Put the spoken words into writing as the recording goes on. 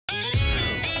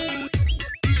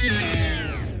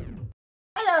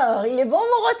Alors, il est bon,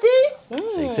 mon rôti?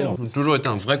 C'est excellent. J'ai toujours été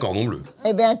un vrai cordon bleu.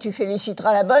 Eh bien, tu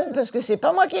féliciteras la bonne, parce que c'est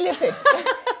pas moi qui l'ai fait.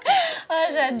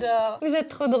 Oh, j'adore. Vous êtes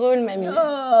trop drôle, mamie.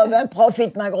 Oh, ben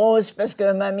profite, ma grosse, parce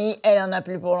que mamie, elle en a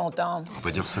plus pour longtemps. Faut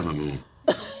pas dire ça, maman.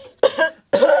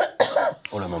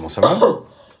 Oh la maman, ça va?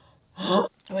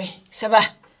 Oui, ça va,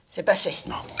 c'est passé.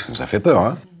 Non, ça nous a fait peur,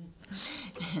 hein?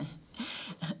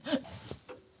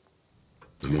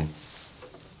 Maman.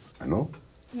 Maman?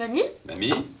 Mamie?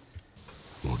 Mamie?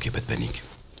 Bon, ok, pas de panique.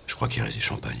 Je crois qu'il reste du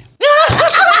champagne.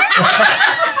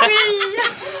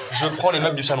 Je prends les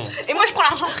meubles du salon. Et moi, je prends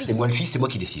l'argenterie. C'est moi le fils, c'est moi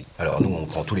qui décide. Alors nous, on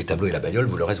prend tous les tableaux et la bagnole,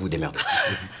 vous le reste, vous démerdez.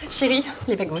 Chérie,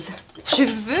 les bagouses. Je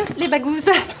veux les bagouses.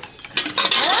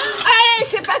 Allez,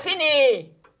 c'est pas fini!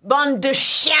 Bande de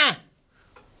chiens!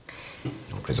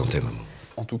 Vous plaisantez, maman.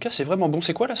 En tout cas, c'est vraiment bon.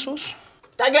 C'est quoi la sauce?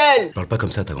 Ta gueule! Parle pas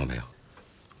comme ça à ta grand-mère.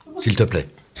 S'il te plaît.